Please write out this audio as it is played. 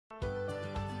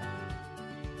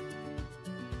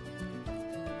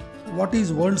what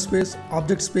is world space,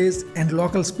 object space and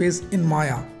local space in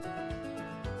Maya.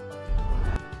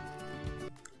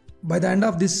 By the end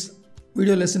of this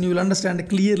video lesson, you will understand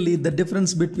clearly the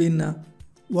difference between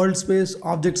world space,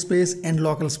 object space and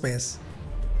local space.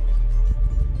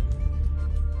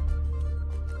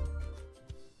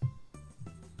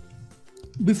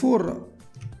 Before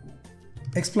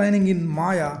explaining in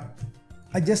Maya,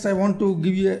 I want to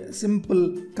give you a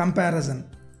simple comparison.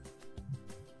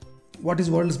 What is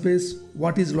world space,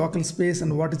 what is local space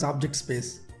and what is object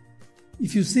space.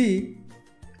 If you see,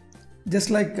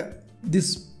 just like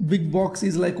this big box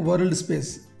is like world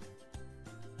space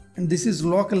and this is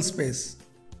local space,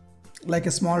 like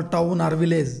a small town or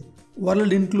village.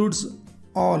 World includes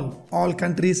all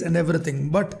countries and everything,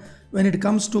 but when it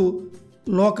comes to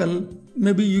local,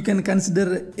 maybe you can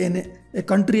consider a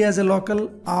country as a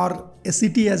local or a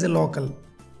city as a local.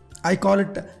 I call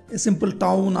it a simple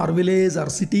town or village or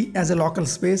city as a local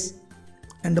space,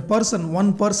 and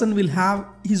one person will have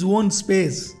his own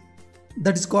space,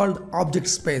 that is called object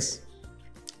space.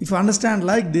 If you understand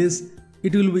like this,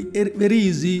 it will be very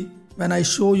easy when I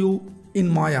show you in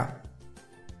Maya.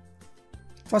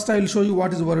 First I will show you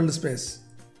what is world space.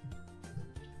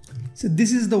 So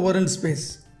this is the world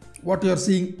space, what you are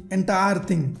seeing, entire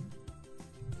thing.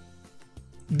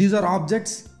 These are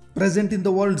objects present in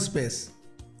the world space.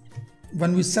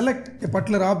 When we select a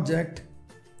particular object,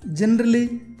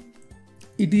 generally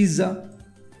it is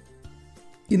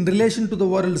in relation to the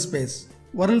world space.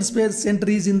 World space center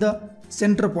is in the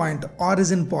center point,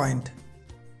 origin point.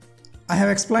 I have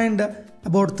explained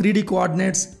about 3D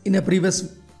coordinates in a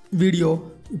previous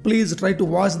video. Please try to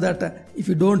watch that if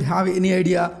you don't have any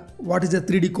idea what is a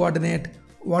 3D coordinate,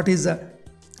 what is a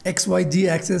XYZ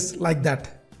axis, like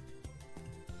that.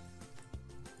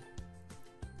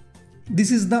 This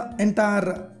is the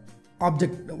entire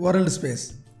object world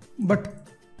space, but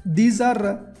these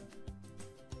are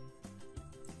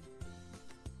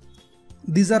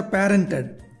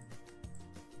parented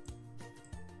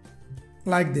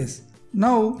like this.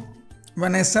 Now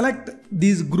when I select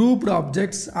these grouped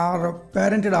objects or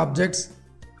parented objects,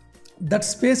 that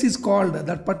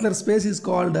particular space is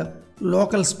called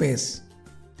local space.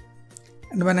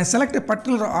 And when I select a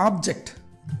particular object,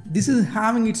 this is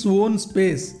having its own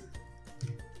space,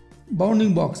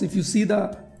 bounding box. If you see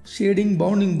the shading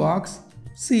bounding box,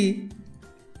 see,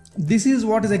 this is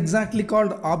what is exactly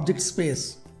called object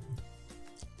space.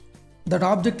 That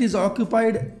object is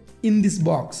occupied in this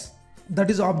box, that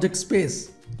is object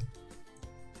space.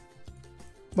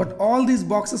 But all these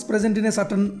boxes present in a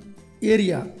certain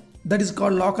area, that is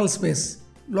called local space.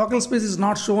 Local space is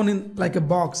not shown in like a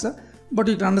box, but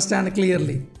you can understand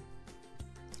clearly.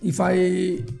 If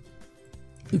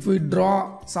we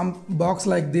draw some box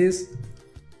like this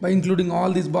by including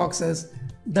all these boxes,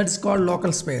 that is called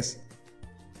local space.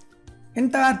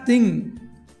 Entire thing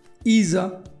is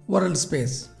a world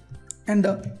space. And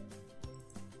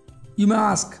you may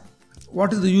ask,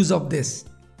 what is the use of this?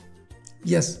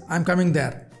 Yes, I am coming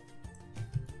there.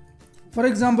 For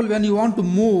example, when you want to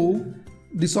move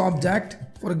this object,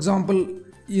 for example,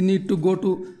 you need to go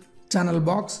to channel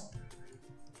box.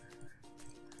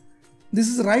 This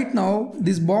is right now,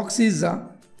 this box is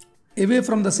away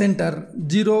from the center,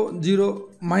 0, 0,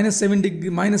 minus 7 degree,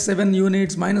 minus 7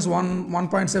 units, minus 1,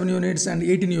 1.7 units and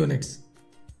 18 units.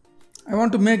 I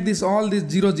want to make this all this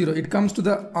 0, 0. It comes to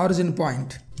the origin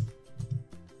point.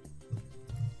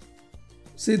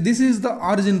 See, this is the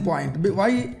origin point.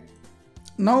 Why?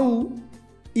 Now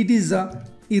it is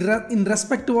in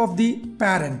respect of the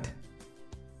parent.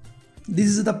 This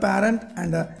is the parent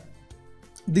and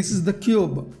this is the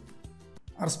cube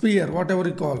or sphere, whatever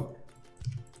you call.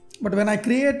 But when I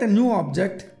create a new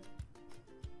object,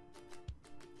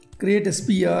 create a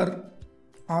sphere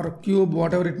or a cube,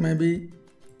 whatever it may be,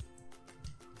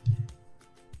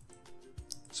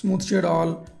 smooth shade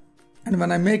all, and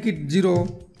when I make it 0,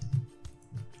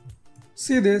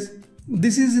 see this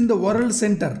is in the world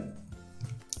center.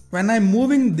 When I'm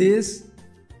moving this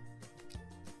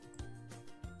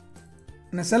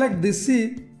and I select this,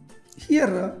 see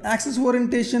here axis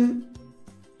orientation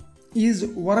is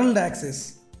world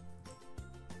axis.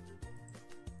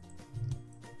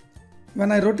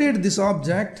 When I rotate this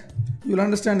object, you will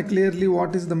understand clearly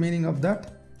what is the meaning of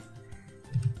that.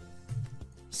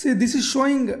 See, this is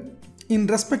showing in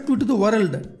respect to the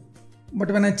world, but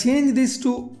when I change this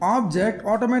to object,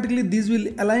 automatically this will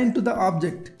align to the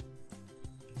object.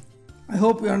 I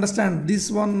hope you understand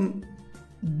this one.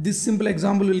 This simple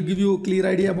example will give you a clear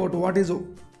idea about what is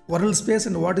world space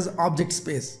and what is object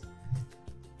space.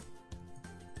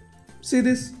 See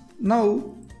this,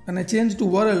 now when I change to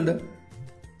world,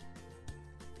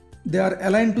 they are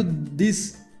aligned to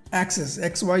this axis,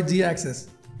 x, y, z axis.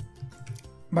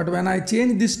 But when I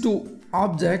change this to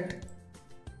object,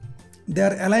 they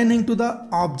are aligning to the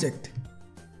object.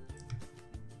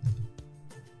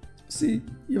 See,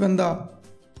 even the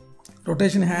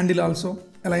rotation handle also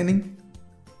aligning.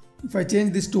 If I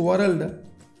change this to world,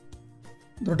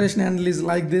 the rotation handle is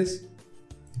like this.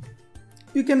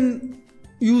 You can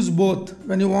use both.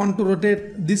 When you want to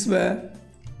rotate this way,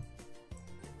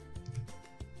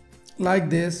 like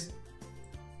this,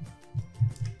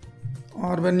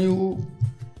 or when you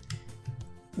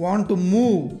want to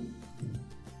move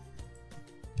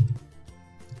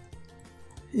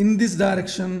in this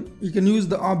direction, you can use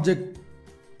the object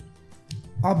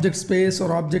space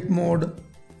or object mode.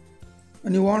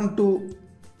 When you want to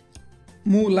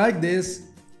move like this,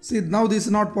 see, now this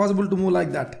is not possible to move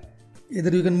like that. Either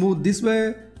you can move this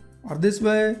way or this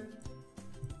way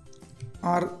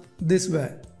or this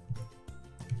way.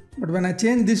 But when I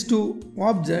change this to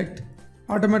object,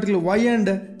 automatically y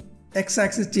and x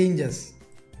axis changes.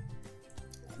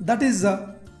 That is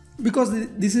because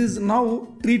this is now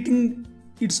treating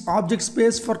its object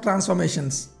space for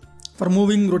transformations, for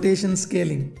moving, rotation,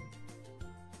 scaling.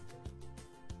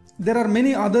 There are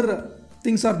many other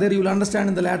things are there, you will understand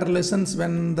in the later lessons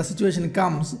when the situation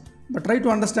comes. But try to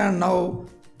understand now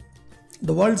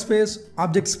the world space,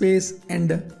 object space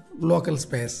and local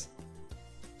space.